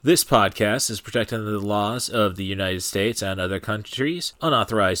This podcast is protected under the laws of the United States and other countries.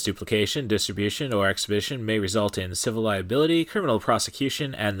 Unauthorized duplication, distribution, or exhibition may result in civil liability, criminal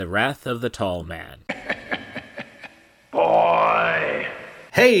prosecution, and the wrath of the tall man. Boy!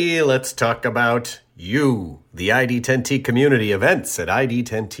 Hey, let's talk about you, the ID10T community events at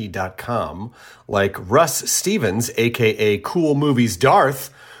ID10T.com, like Russ Stevens, a.k.a. Cool Movies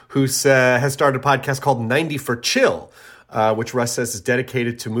Darth, who has started a podcast called 90 for Chill, which Russ says is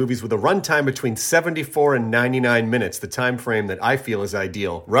dedicated to movies with a runtime between 74 and 99 minutes, the time frame that I feel is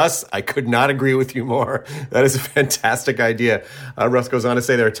ideal. Russ, I could not agree with you more. That is a fantastic idea. Russ goes on to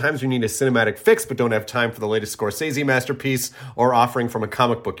say there are times you need a cinematic fix but don't have time for the latest Scorsese masterpiece or offering from a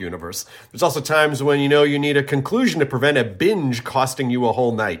comic book universe. There's also times when you need a conclusion to prevent a binge costing you a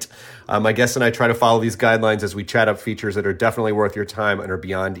whole night. My guests and I try to follow these guidelines as we chat up features that are definitely worth your time and are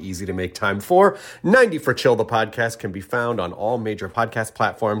beyond easy to make time for. 90 for Chill, the podcast, can be found on all major podcast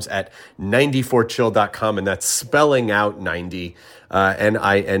platforms at 90forchill.com, and that's spelling out 90,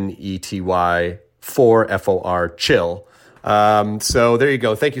 Ninety, 4 FOR, chill. So there you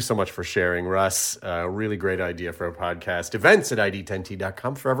go. Thank you so much for sharing, Russ. Really great idea for a podcast. Events at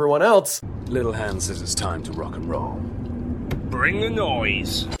ID10T.com for everyone else. Little Hand says it's time to rock and roll. Bring the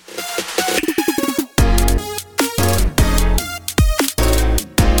noise.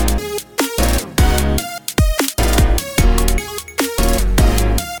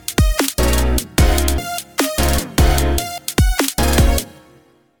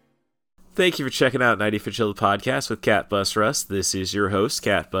 Thank you for checking out 90 for Chill, the podcast with Cat Bus Russ. This is your host,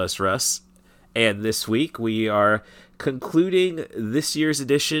 Cat Bus Russ. And this week we are concluding this year's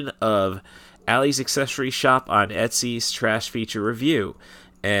edition of AllysAccessoriesShop on Etsy's Trash Feature Review.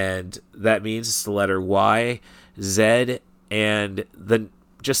 And that means it's the letter Y, Z, and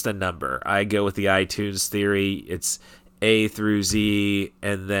just a number. I go with the iTunes theory. It's A through Z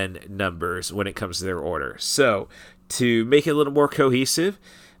and then numbers when it comes to their order. So to make it a little more cohesive,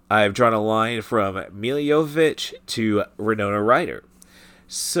 I've drawn a line from Milla Jovovich to Winona Ryder.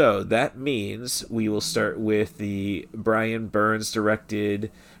 So that means we will start with the Brian Burns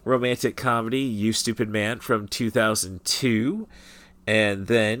directed romantic comedy You Stupid Man from 2002. And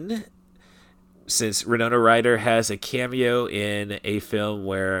then, since Winona Ryder has a cameo in a film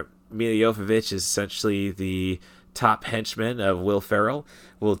where Milla Jovovich is essentially the top henchman of Will Ferrell,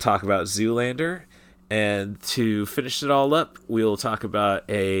 we'll talk about Zoolander. And to finish it all up, we'll talk about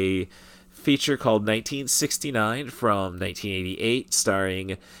a feature called 1969 from 1988,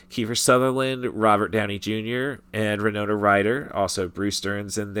 starring Kiefer Sutherland, Robert Downey Jr., and Winona Ryder. Also, Bruce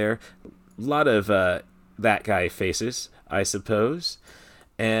Dern's in there. A lot of that guy faces, I suppose.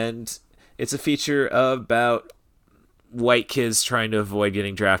 And it's a feature about white kids trying to avoid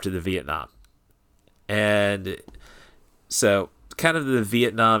getting drafted to Vietnam. And so kind of the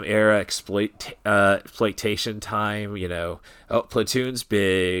Vietnam era exploitation time, Platoon's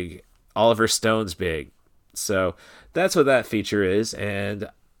big, Oliver Stone's big. So that's what that feature is, and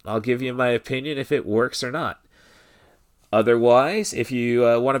I'll give you my opinion if it works or not. Otherwise, if you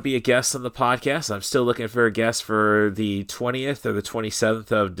want to be a guest on the podcast, I'm still looking for a guest for the 20th or the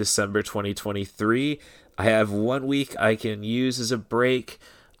 27th of December 2023. I have 1 week I can use as a break.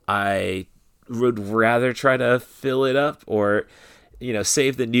 I would rather try to fill it up or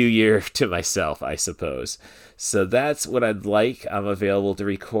save the new year to myself, I suppose. So that's what I'd like. I'm available to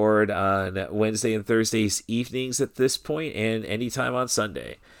record on Wednesday and Thursdays evenings at this point, and anytime on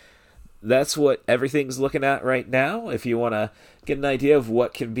Sunday. That's what everything's looking at right now. If you want to get an idea of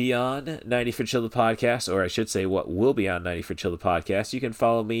what can be on 90 for Chill the Podcast, or I should say what will be on 90 for Chill the Podcast, you can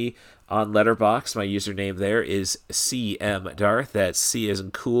follow me on Letterboxd. My username there is CM That's C as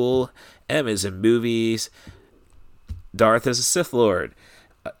in cool, M as in movies, Darth is a Sith Lord.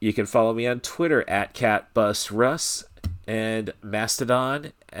 You can follow me on Twitter at CatBusRuss and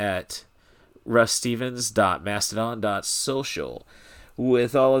Mastodon at russstevens.mastodon.social.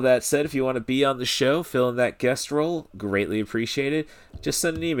 With all of that said, if you want to be on the show, fill in that guest role, greatly appreciated. Just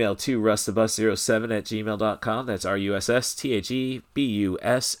send an email to russthebus07@gmail.com. That's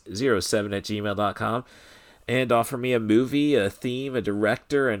RUSSTHEBUS07@gmail.com. And offer me a movie, a theme, a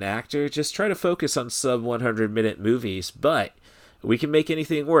director, an actor. Just try to focus on sub 100-minute movies, but we can make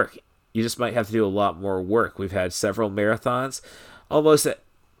anything work. You just might have to do a lot more work. We've had several marathons.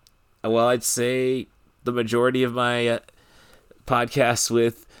 I'd say the majority of my podcasts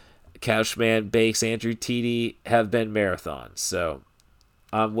with Couchman, Bakes, Andrew Titi have been marathons. So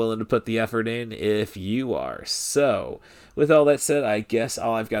I'm willing to put the effort in if you are. So with all that said, I guess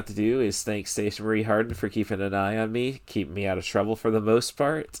all I've got to do is thank Stacey Marie Harden for keeping an eye on me, keeping me out of trouble for the most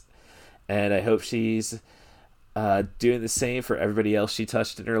part. And I hope she's doing the same for everybody else she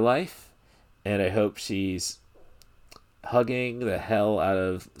touched in her life. And I hope she's hugging the hell out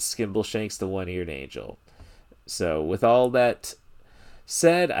of Skimbleshanks the One-Eared Angel. So with all that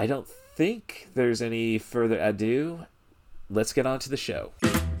said, I don't think there's any further ado. Let's get on to the show.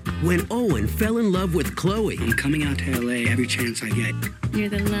 When Owen fell in love with Chloe, I'm coming out to LA every chance I get. You're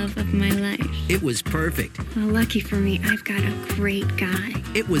the love of my life. it was perfect. Well, lucky for me, I've got a great guy.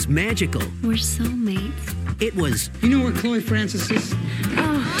 It was magical. We're soulmates. It was You know where Chloe Francis is?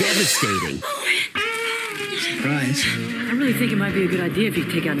 Oh. devastating. Surprise. I really think it might be a good idea if you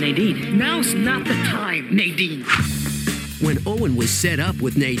take out Nadine. Now's not the time, Nadine. When Owen was set up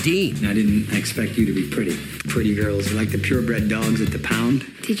with Nadine, I didn't expect you to be pretty. Pretty girls like the purebred dogs at the pound.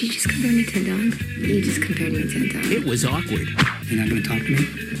 Did you just compare me to a dog? You just compared me to a dog. it was awkward. You're not going to talk to me?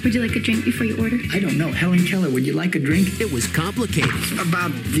 Would you like a drink before you order? I don't know. Helen Keller, would you like a drink? It was complicated.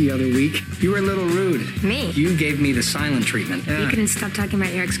 About the other week, you were a little rude. Me? You gave me the silent treatment. You couldn't stop talking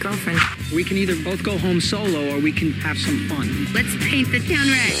about your ex-girlfriend. We can either both go home solo or we can have some fun. Let's paint the town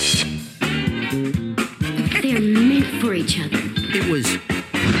red. They're meant for each other. It was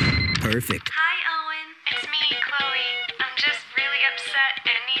perfect. Hi, Owen. It's me, Chloe. I'm just really upset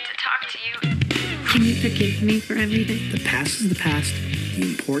and need to talk to you. Can you forgive me for everything? The past is the past. The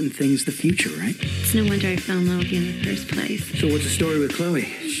important thing's the future, right? It's no wonder I fell in love with you in the first place. So what's the story with Chloe?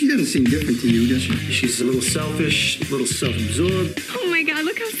 She doesn't seem different to you, does she? She's a little selfish, a little self-absorbed. Oh my God,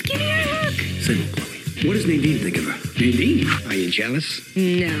 look how skinny I look. Say what, Chloe? What does Nadine think of her? Nadine? Are you jealous?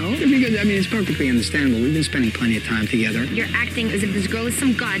 No. Because, it's perfectly understandable. We've been spending plenty of time together. You're acting as if this girl is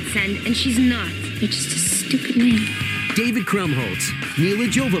some godsend, and she's not. You're just a stupid man. David Krumholtz, Milla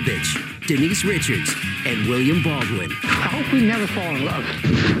Jovovich, Denise Richards, and William Baldwin. I hope we never fall in love.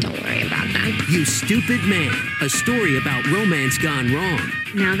 Don't worry about that. You Stupid Man, a story about romance gone wrong.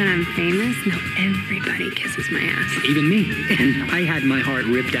 Now that I'm famous, now everybody kisses my ass. Even me. And I had my heart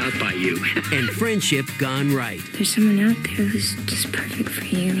ripped out by you. And friendship gone right. There's someone out there who's just perfect for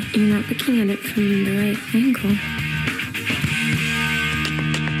you. You're not looking at it from the right angle.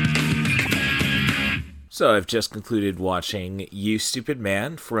 So I've just concluded watching You Stupid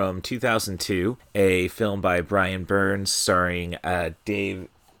Man from 2002, a film by Brian Burns starring David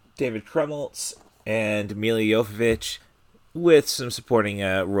Krumholtz and Milla Jovovich, with some supporting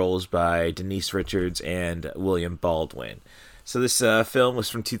roles by Denise Richards and William Baldwin. So this film was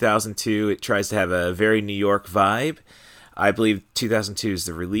from 2002. It tries to have a very New York vibe. I believe 2002 is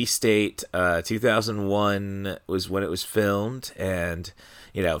the release date. 2001 was when it was filmed, and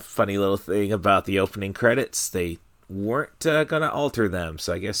funny little thing about the opening credits, they weren't going to alter them.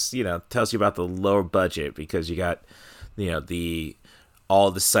 So I guess, tells you about the lower budget, because you got,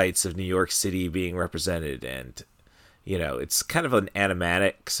 all the sites of New York City being represented, and, it's kind of an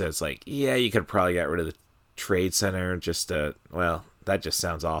animatic. So it's like, yeah, you could probably get rid of the Trade Center. That just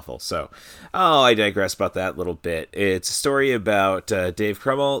sounds awful. So, I digress about that a little bit. It's a story about Dave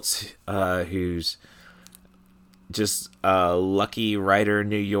Krumholtz, who's just a lucky Ryder in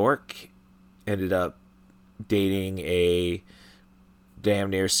New York, ended up dating a damn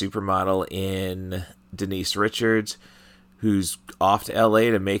near supermodel in Denise Richards, who's off to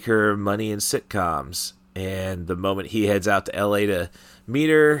LA to make her money in sitcoms. And the moment he heads out to LA to meet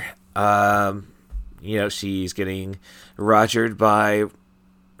her, she's getting rogered by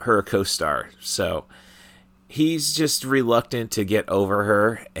her co-star. So he's just reluctant to get over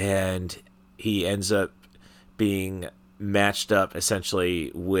her, and he ends up being matched up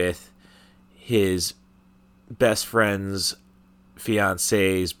essentially with his best friend's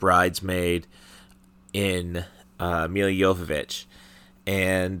fiance's bridesmaid in Milla Jovovich.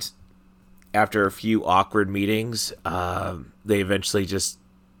 And after a few awkward meetings, they eventually just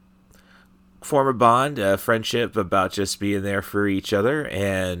form a bond, a friendship about just being there for each other,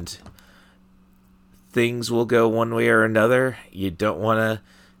 and things will go one way or another. You don't want to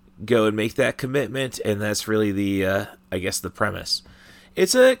go and make that commitment, and that's really the premise.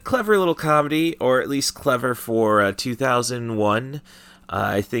 It's a clever little comedy, or at least clever for 2001.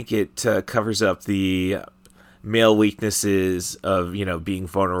 I think it covers up the male weaknesses of being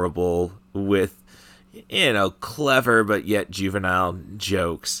vulnerable with clever but yet juvenile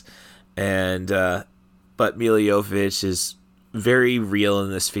jokes. And but Milla Jovovich is very real in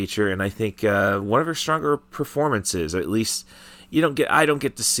this feature, and I think one of her stronger performances, or at least I don't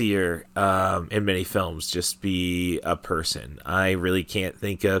get to see her in many films just be a person. I really can't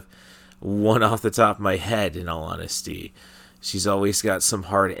think of one off the top of my head, in all honesty. She's always got some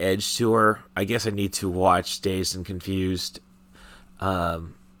hard edge to her. I guess I need to watch Dazed and Confused.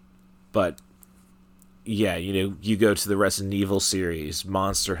 But yeah, you go to the Resident Evil series,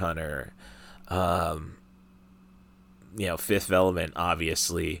 Monster Hunter, Fifth Element,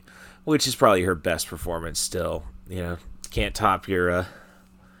 obviously, which is probably her best performance still. Can't top your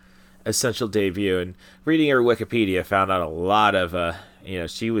Essential debut. And reading her Wikipedia, found out a lot of,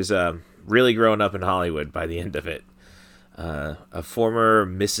 she was really growing up in Hollywood by the end of it. A former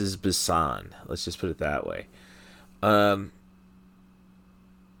Mrs. Bassan, let's just put it that way. I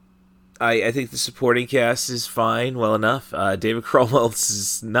think the supporting cast is fine, well enough. David Cromwell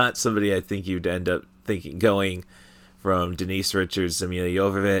is not somebody I think you'd end up going from Denise Richards, Milla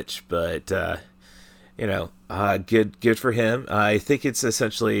Jovovich, but good for him. I think it's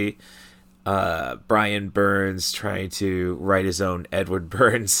essentially Brian Burns trying to write his own Edward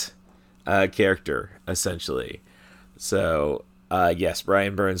Burns character, essentially. So yes,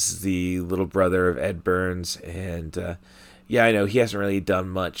 Brian Burns is the little brother of Ed Burns, and I know he hasn't really done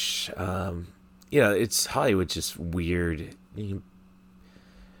much. It's Hollywood, just weird.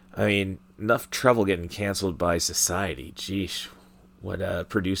 Enough trouble getting canceled by society. Geesh, what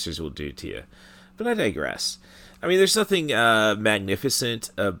producers will do to you. But I digress. There's nothing magnificent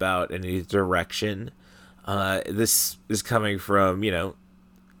about any direction. This is coming from,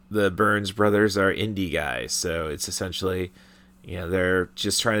 the Burns brothers are indie guys, so it's essentially, they're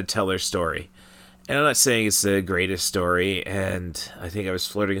just trying to tell their story. And I'm not saying it's the greatest story, and I think I was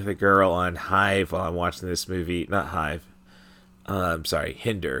flirting with a girl on Hive while I'm watching this movie. Not Hive. I'm sorry,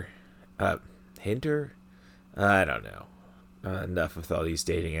 Hinder. Hinder? I don't know. Enough with all these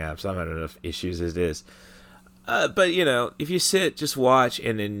dating apps. I'm having enough issues as it is. But if you sit, just watch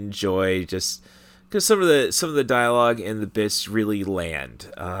and enjoy, just because some of the dialogue and the bits really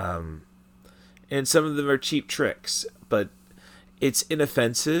land, and some of them are cheap tricks, but it's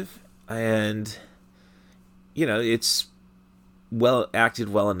inoffensive, and it's well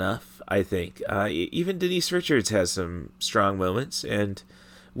acted well enough, I think. Even Denise Richards has some strong moments, and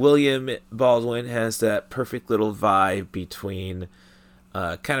William Baldwin has that perfect little vibe between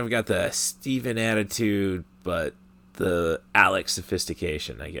kind of got the Steven attitude, but the Alex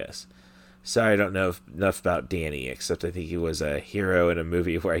sophistication, I guess. Sorry, I don't know enough about Danny, except I think he was a hero in a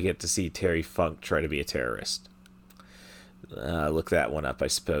movie where I get to see Terry Funk try to be a terrorist. Look that one up, I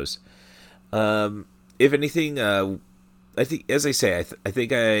suppose. If anything, I think, as I say, I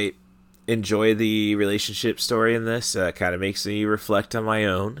think I enjoy the relationship story in this. Kind of makes me reflect on my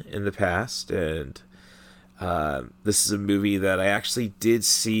own in the past, and this is a movie that I actually did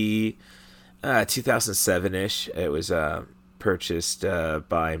see 2007-ish. It was purchased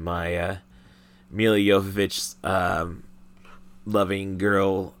by my Milla Jovovich loving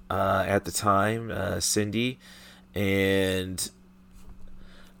girl at the time, Cindy, and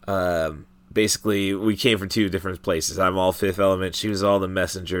basically we came from two different places. I'm all Fifth Element, she was all The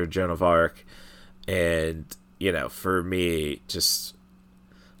Messenger, Joan of Arc, and for me, just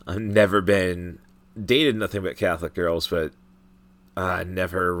I've never been dated nothing but Catholic girls, but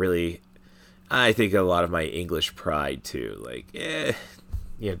never really. I think a lot of my English pride too,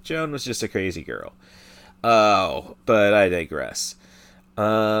 Joan was just a crazy girl. Oh, but I digress.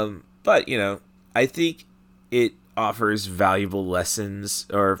 But I think it offers valuable lessons,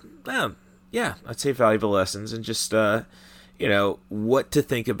 or I'd say valuable lessons, and just what to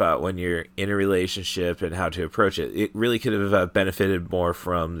think about when you're in a relationship and how to approach it. It really could have benefited more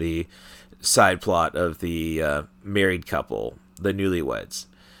from the side plot of the married couple, the newlyweds.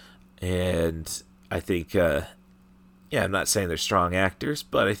 And I think, I'm not saying they're strong actors,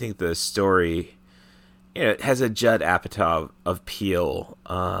 but I think the story, it has a Judd Apatow appeal.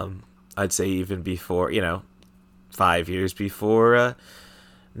 I'd say even before, 5 years before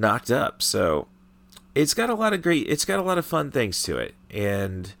Knocked Up. So it's got a lot of fun things to it.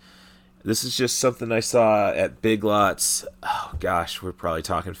 And this is just something I saw at Big Lots. Oh gosh, we're probably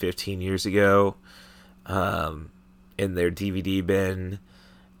talking 15 years ago, in their DVD bin.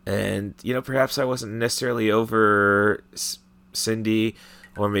 And, perhaps I wasn't necessarily over Cindy,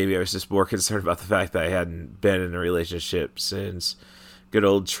 or maybe I was just more concerned about the fact that I hadn't been in a relationship since good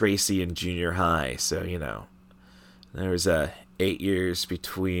old Tracy in junior high. So, there was 8 years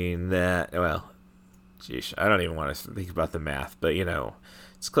between that. Well, geez, I don't even want to think about the math, but,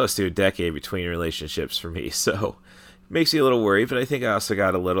 it's close to a decade between relationships for me. So it makes me a little worried, but I think I also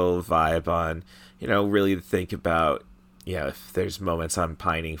got a little vibe on, really to think about, if there's moments I'm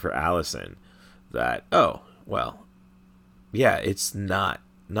pining for Allison, that, it's not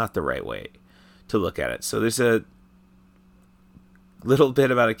the right way to look at it. So there's a little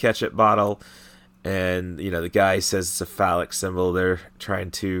bit about a ketchup bottle, and, the guy says it's a phallic symbol they're trying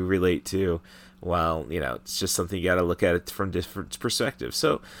to relate to. Well, it's just something you got to look at it from different perspectives.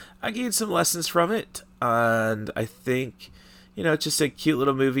 So I gained some lessons from it, and I think, it's just a cute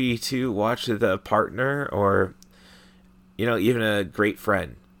little movie to watch with a partner, or even a great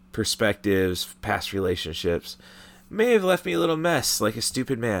friend, perspectives, past relationships, may have left me a little mess like a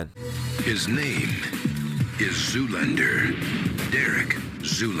stupid man. His name is Zoolander. Derek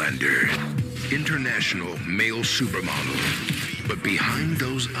Zoolander. International male supermodel. But behind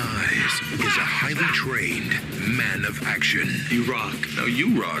those eyes is a highly trained man of action. You rock. No,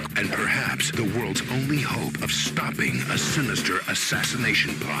 you rock. And perhaps the world's only hope of stopping a sinister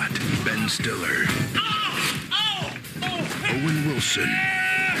assassination plot. Ben Stiller. Owen Wilson.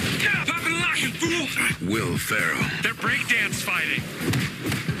 Pop and lock it, fool! Will Ferrell. They're breakdance fighting.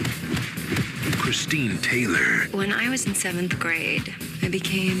 Christine Taylor. When I was in 7th grade, I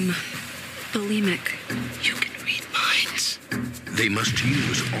became bulimic. You can read minds. They must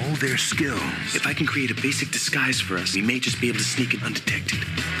use all their skills. If I can create a basic disguise for us, we may just be able to sneak in undetected.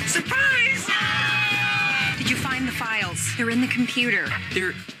 Surprise! Did you find the files? They're in the computer.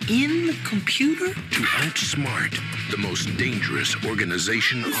 They're in the computer? To outsmart the most dangerous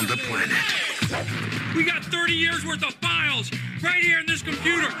organization on the planet. We got 30 years worth of files right here in this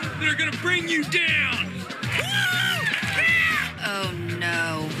computer that are gonna bring you down. Oh,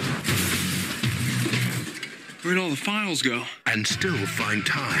 no. Where'd all the files go? And still find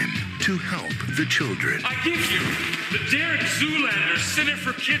time to help the children. I give you the Derek Zoolander Center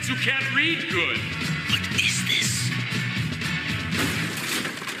for Kids Who Can't Read Good. What is this?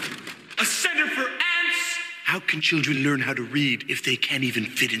 A center for ants. How can children learn how to read if they can't even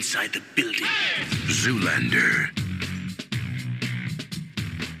fit inside the building? Zoolander.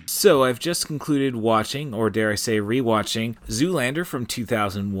 So I've just concluded watching, or dare I say rewatching, Zoolander from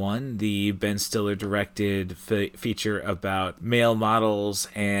 2001, the Ben Stiller directed feature about male models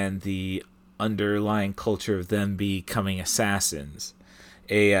and the underlying culture of them becoming assassins,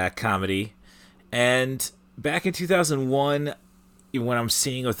 a comedy. And back in 2001, when I'm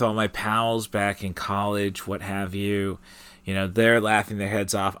seeing with all my pals back in college, what have you, they're laughing their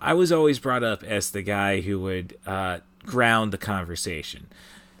heads off. I was always brought up as the guy who would ground the conversation.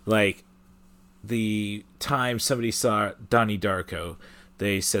 Like, the time somebody saw Donnie Darko,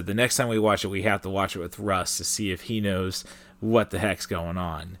 they said the next time we watch it, we have to watch it with Russ to see if he knows what the heck's going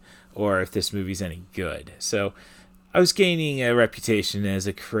on, or if this movie's any good. So I was gaining a reputation as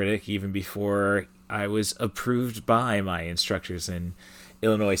a critic even before I was approved by my instructors in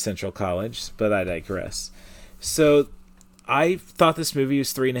Illinois Central College, but I digress. So I thought this movie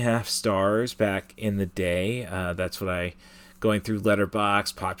was 3.5 stars back in the day. That's what I... Going through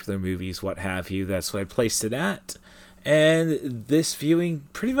Letterboxd, popular movies, what have you, that's what I placed it at. And this viewing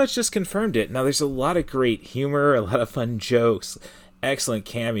pretty much just confirmed it. Now, there's a lot of great humor, a lot of fun jokes, excellent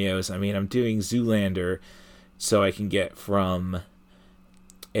cameos. I mean, I'm doing Zoolander so I can get from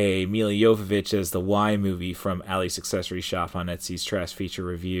a Milla Jovovich as the Y movie from AllysAccessoriesShop on Etsy's Trash Feature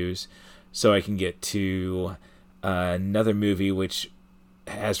Reviews, so I can get to another movie which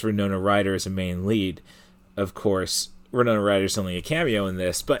has Winona Ryder as a main lead. Of course, Winona Ryder's only a cameo in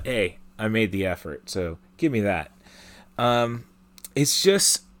this, but hey, I made the effort, so give me that. It's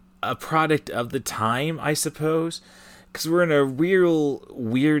just a product of the time, I suppose, because we're in a real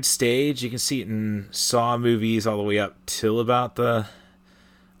weird stage. You can see it in Saw movies all the way up till about the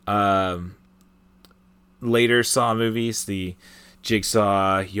later Saw movies, the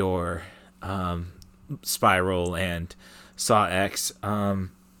Jigsaw, your Spiral, and Saw X.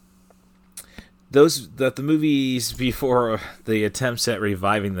 The movies before the attempts at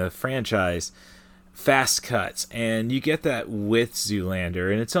reviving the franchise, fast cuts, and you get that with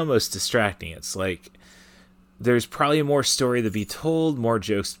Zoolander, and it's almost distracting. It's like there's probably more story to be told, more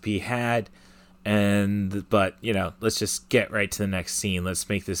jokes to be had, but let's just get right to the next scene. Let's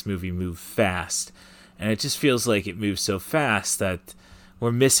make this movie move fast, and it just feels like it moves so fast that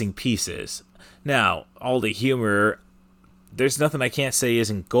we're missing pieces. Now, all the humor, there's nothing I can't say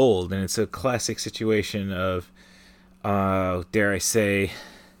isn't gold, and it's a classic situation of, dare I say,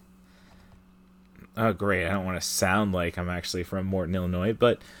 oh great, I don't want to sound like I'm actually from Morton, Illinois,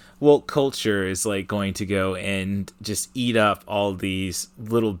 but woke culture is like going to go and just eat up all these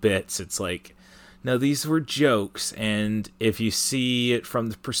little bits. It's like, no, these were jokes, and if you see it from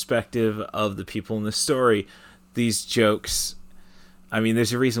the perspective of the people in the story, these jokes, I mean,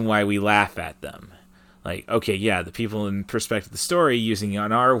 there's a reason why we laugh at them. Like, okay, yeah, the people in perspective of the story using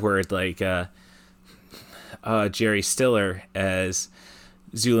on our word, like Jerry Stiller as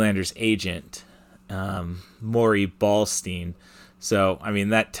Zoolander's agent, Maury Ballstein. So, I mean,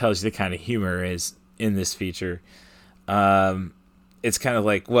 that tells you the kind of humor is in this feature. It's kind of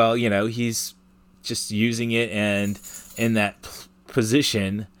like, well, he's just using it, and in that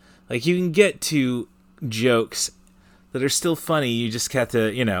position, like, you can get to jokes that are still funny. You just have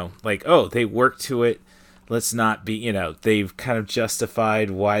to, like, oh, they work to it. let's not be, they've kind of justified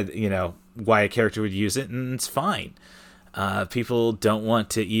why a character would use it, and it's fine. People don't want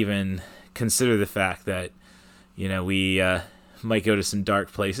to even consider the fact that, we might go to some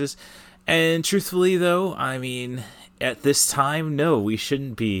dark places. And truthfully, though, I mean, at this time, no, we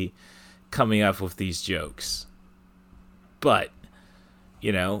shouldn't be coming up with these jokes. But,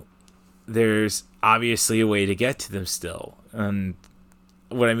 there's obviously a way to get to them still. And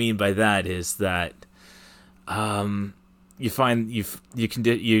what I mean by that is that you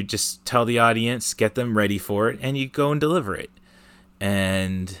just tell the audience, get them ready for it, and you go and deliver it.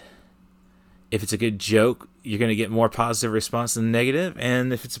 And if it's a good joke, you're going to get more positive response than negative.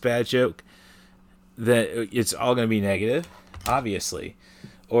 And if it's a bad joke, that it's all going to be negative, obviously,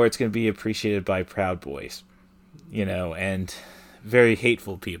 or it's going to be appreciated by Proud Boys, and very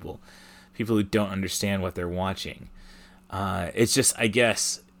hateful people who don't understand what they're watching. It's just, I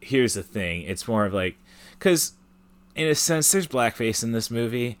guess, here's the thing. It's more of like, because in a sense, there's blackface in this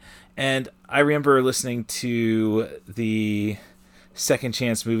movie. And I remember listening to the Second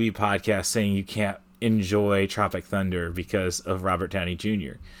Chance Movie podcast saying you can't enjoy Tropic Thunder because of Robert Downey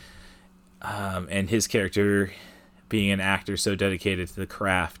Jr. And his character being an actor so dedicated to the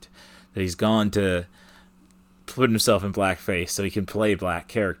craft that he's gone to put himself in blackface so he can play black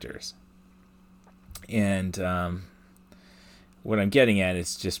characters. And what I'm getting at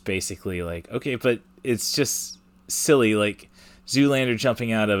is just basically like, okay, but it's just silly, like Zoolander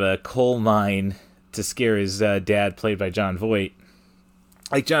jumping out of a coal mine to scare his dad, played by Jon Voight.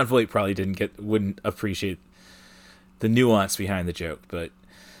 Like, Jon Voight probably wouldn't appreciate the nuance behind the joke, but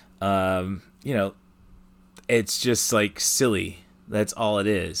it's just like silly. That's all it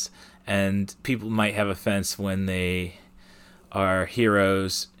is. And people might have offense when they are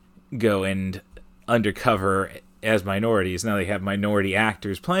heroes go and undercover as minorities. Now they have minority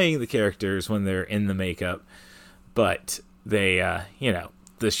actors playing the characters when they're in the makeup, but they,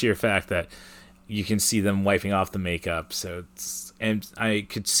 the sheer fact that you can see them wiping off the makeup. And I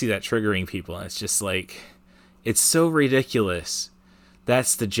could see that triggering people. And it's just like, it's so ridiculous.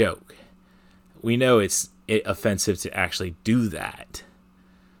 That's the joke. We know it's offensive to actually do that,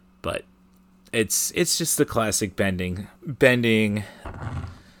 but it's just the classic bending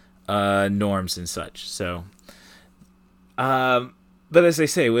norms and such. So, but as I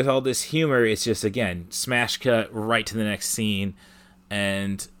say, with all this humor, it's just, again, smash cut right to the next scene,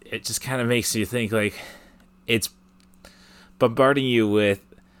 and it just kind of makes you think, like, it's bombarding you with,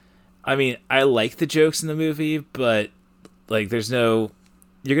 I mean, I like the jokes in the movie, but, like, you're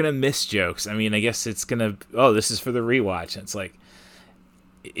gonna miss jokes. I mean, I guess it's gonna, this is for the rewatch, and it's like,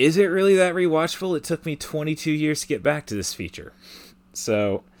 is it really that rewatchable? It took me 22 years to get back to this feature.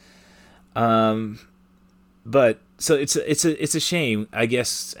 So, but so it's a shame, I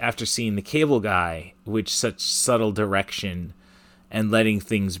guess, after seeing The Cable Guy, which such subtle direction and letting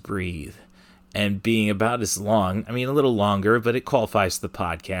things breathe and being about as long, I mean, a little longer, but it qualifies the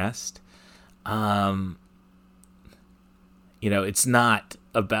podcast. It's not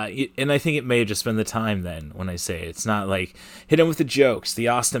about, and I think it may have just been the time then when I say it's not like hit him with the jokes, the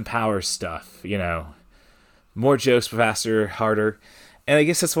Austin Powers stuff, more jokes, faster, harder. And I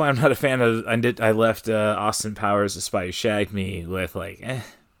guess that's why I'm not a fan of, I left Austin Powers, The Spy Who Shagged Me with it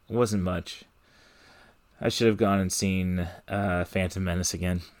wasn't much. I should have gone and seen Phantom Menace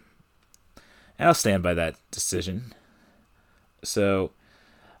again. And I'll stand by that decision. So,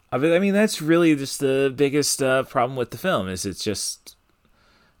 I mean, that's really just the biggest problem with the film, is it just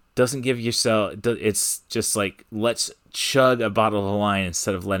doesn't give yourself, it's just like, let's chug a bottle of wine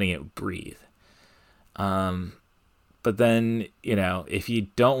instead of letting it breathe. But then, if you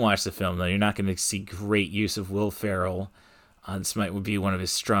don't watch the film, though, you're not going to see great use of Will Ferrell. This might be one of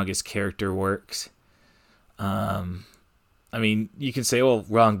his strongest character works. I mean, you can say, well,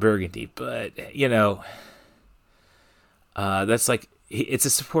 Ron Burgundy, but, that's like, he's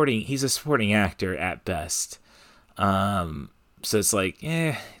a supporting actor at best. So it's like,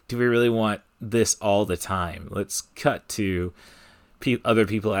 do we really want this all the time? Let's cut to other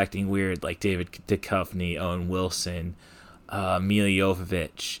people acting weird, like David Duchovny, Owen Wilson, Milla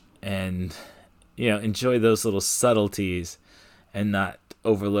Jovovich, and enjoy those little subtleties and not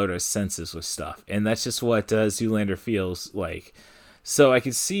overload our senses with stuff. And that's just what Zoolander feels like. So I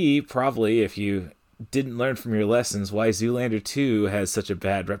could see, probably, if you didn't learn from your lessons, why Zoolander 2 has such a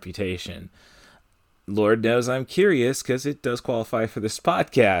bad reputation. Lord knows I'm curious, because it does qualify for this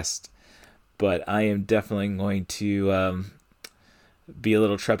podcast. But I am definitely going to be a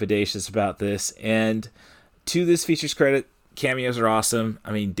little trepidatious about this. And to this feature's credit, cameos are awesome.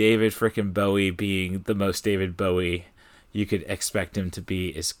 I mean, David frickin' Bowie being the most David Bowie you could expect him to be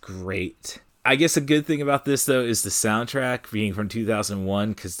is great. I guess a good thing about this, though, is the soundtrack being from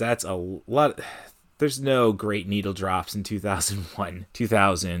 2001, because that's a lot. There's no great needle drops in 2001,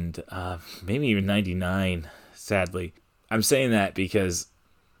 2000, maybe even 99, sadly. I'm saying that because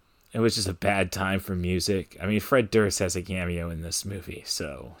it was just a bad time for music. I mean, Fred Durst has a cameo in this movie,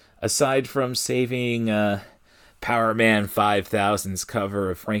 so aside from saving Power Man 5000's cover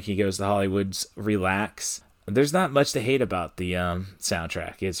of Frankie Goes to Hollywood's Relax, there's not much to hate about the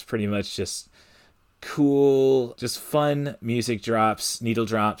soundtrack. It's pretty much just cool, just fun music drops, needle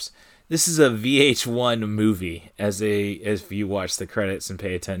drops. This is a VH1 movie if you watch the credits and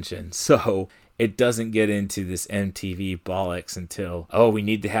pay attention. So it doesn't get into this MTV bollocks until, we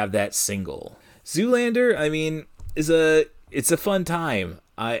need to have that single. Zoolander, I mean, it's a fun time.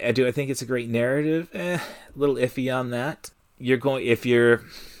 I think it's a great narrative. A little iffy on that. If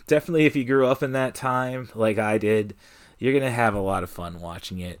you grew up in that time like I did, you're going to have a lot of fun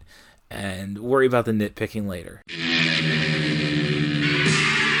watching it and worry about the nitpicking later.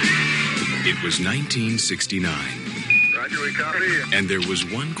 It was 1969. Roger, we copy. And there was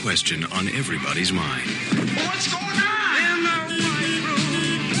one question on everybody's mind. What's going on?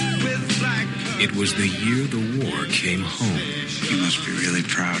 It was the year the war came home. You must be really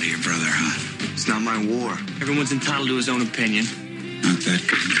proud of your brother, huh? It's not my war. Everyone's entitled to his own opinion. Not that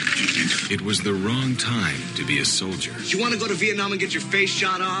good an opinion. It was the wrong time to be a soldier. You want to go to Vietnam and get your face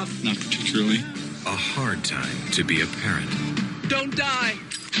shot off? Not particularly. A hard time to be a parent. Don't die!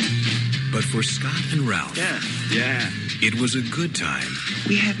 But for Scott and Ralph, Yeah. it was a good time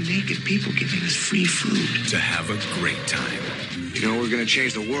We have naked people giving us free food. to have a great time. You know, we're going to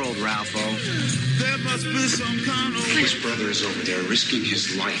change the world, Ralpho. There must be some kind of... His brother is over there risking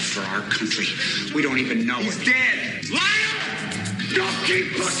his life for our country. We don't even know He's it. dead! Liar! Don't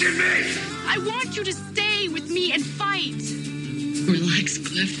keep pushing me! I want you to stay with me and fight. Relax,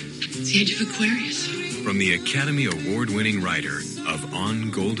 Cliff. It's the edge of Aquarius. From the Academy Award-winning writer of On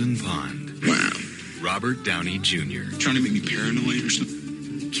Golden Pond. Wow. Robert Downey Jr. Trying to make me paranoid or something?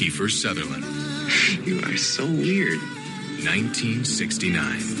 Kiefer Sutherland. You are so weird.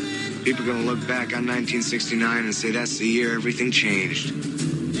 1969. People are going to look back on 1969 and say that's the year everything changed.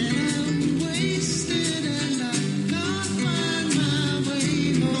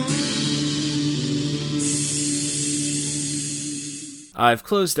 I've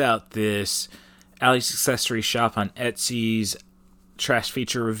closed out this Allie's Accessory Shop on Etsy's Trash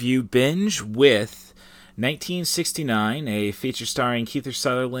Feature Review binge with 1969, a feature starring Kiefer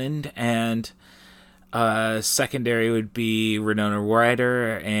Sutherland, and secondary would be Winona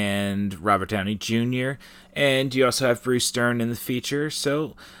Ryder and Robert Downey Jr., and you also have Bruce Dern in the feature.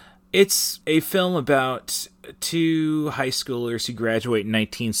 So it's a film about two high schoolers who graduate in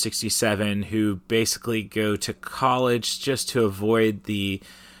 1967 who basically go to college just to avoid the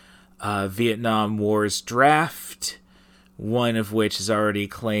Vietnam War's draft, one of which has already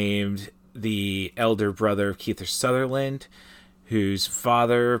claimed the elder brother of Kiefer Sutherland, whose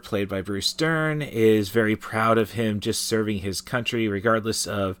father, played by Bruce Dern, is very proud of him just serving his country regardless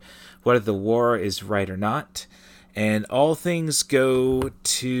of whether the war is right or not. And all things go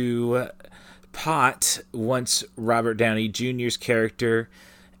to pot once Robert Downey Jr.'s character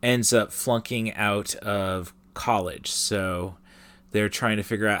ends up flunking out of college. So they're trying to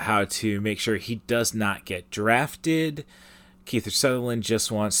figure out how to make sure he does not get drafted. Kiefer Sutherland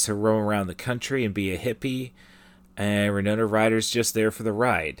just wants to roam around the country and be a hippie, and Winona Ryder's just there for the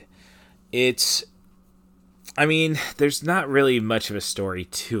ride. There's not really much of a story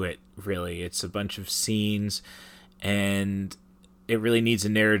to it, really. It's a bunch of scenes, and it really needs a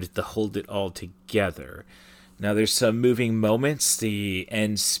narrative to hold it all together. Now, there's some moving moments. The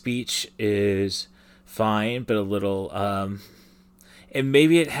end speech is fine, but a little... and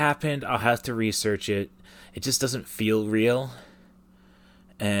maybe it happened. I'll have to research it. It just doesn't feel real.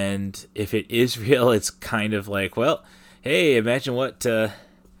 And if it is real, it's kind of like, well, hey, imagine what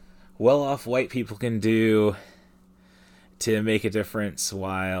well-off white people can do to make a difference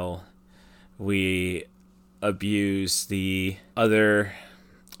while we abuse the other,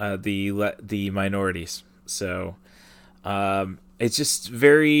 the minorities. So it's just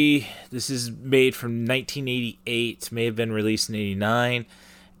this is made from 1988, may have been released in 89.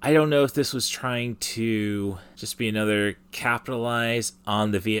 I don't know if this was trying to just be another capitalize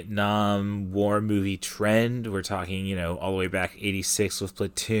on the Vietnam War movie trend. We're talking, all the way back 86 with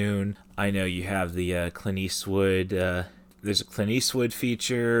Platoon. I know you have the Clint Eastwood. There's a Clint Eastwood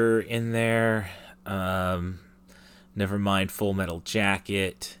feature in there. Never mind Full Metal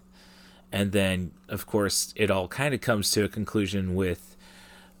Jacket. And then, of course, it all kind of comes to a conclusion with,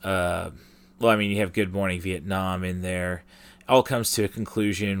 you have Good Morning Vietnam in there. All comes to a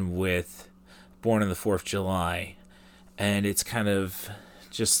conclusion with Born on the 4th of July. And it's kind of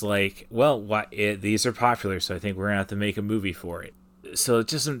just like, well, these are popular, so I think we're going to have to make a movie for it. So it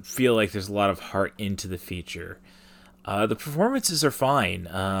doesn't feel like there's a lot of heart into the feature. The performances are fine.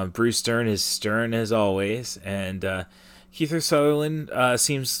 Bruce Dern is stern as always, and Kiefer Sutherland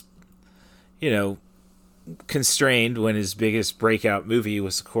seems, constrained when his biggest breakout movie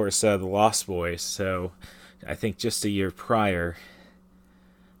was, of course, The Lost Boys. So I think just a year prior,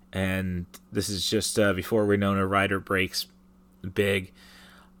 and this is just before Winona Ryder breaks big.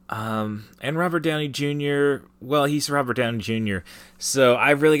 And Robert Downey Jr., well, he's Robert Downey Jr., so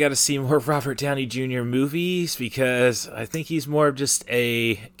I've really got to see more Robert Downey Jr. movies, because I think he's more of just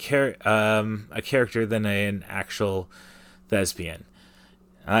a character than an actual thespian.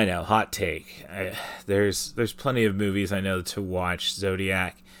 I know, hot take. There's plenty of movies I know to watch.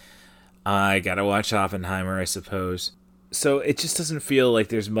 Zodiac. I gotta watch Oppenheimer, I suppose. So it just doesn't feel like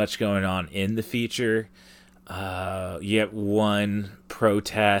there's much going on in the feature. You get one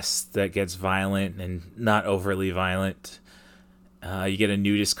protest that gets violent and not overly violent. You get a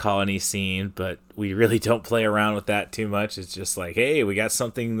nudist colony scene, but we really don't play around with that too much. It's just like, hey, we got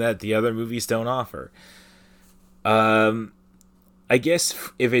something that the other movies don't offer. I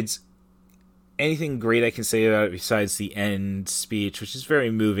guess if it's anything great I can say about it besides the end speech, which is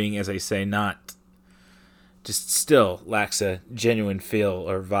very moving, as I say, not just still lacks a genuine feel,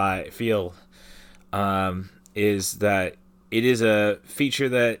 is that it is a feature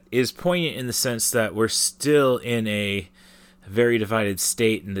that is poignant in the sense that we're still in a very divided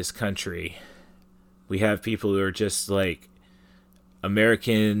state in this country. We have people who are just like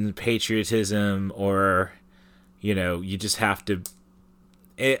American patriotism, or, you just have to...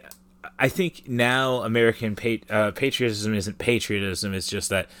 I think now American patriotism isn't patriotism, it's just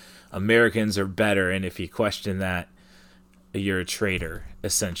that Americans are better, and if you question that, you're a traitor,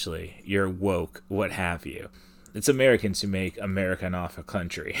 essentially. You're woke, what have you. It's Americans who make America an awful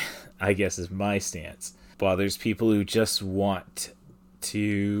country, I guess is my stance. While there's people who just want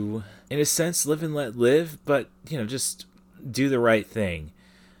to, in a sense, live and let live, but, just do the right thing.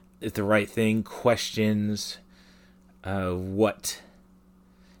 If the right thing questions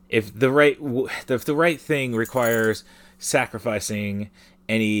if the right thing requires sacrificing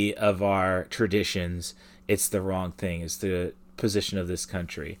any of our traditions, it's the wrong thing. It's the position of this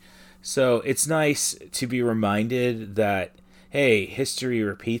country. So it's nice to be reminded that, hey, history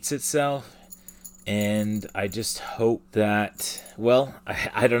repeats itself. And I just hope that, well,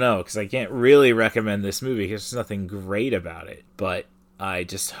 I don't know, because I can't really recommend this movie because there's nothing great about it. But I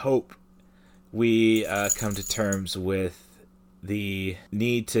just hope we come to terms with the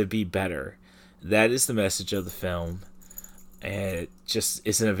need to be better. That is the message of the film. And it just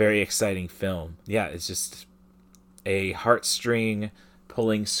isn't a very exciting film. Yeah, it's just a heartstring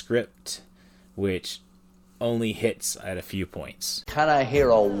pulling script, which only hits at a few points. Can I hear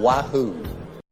a wahoo?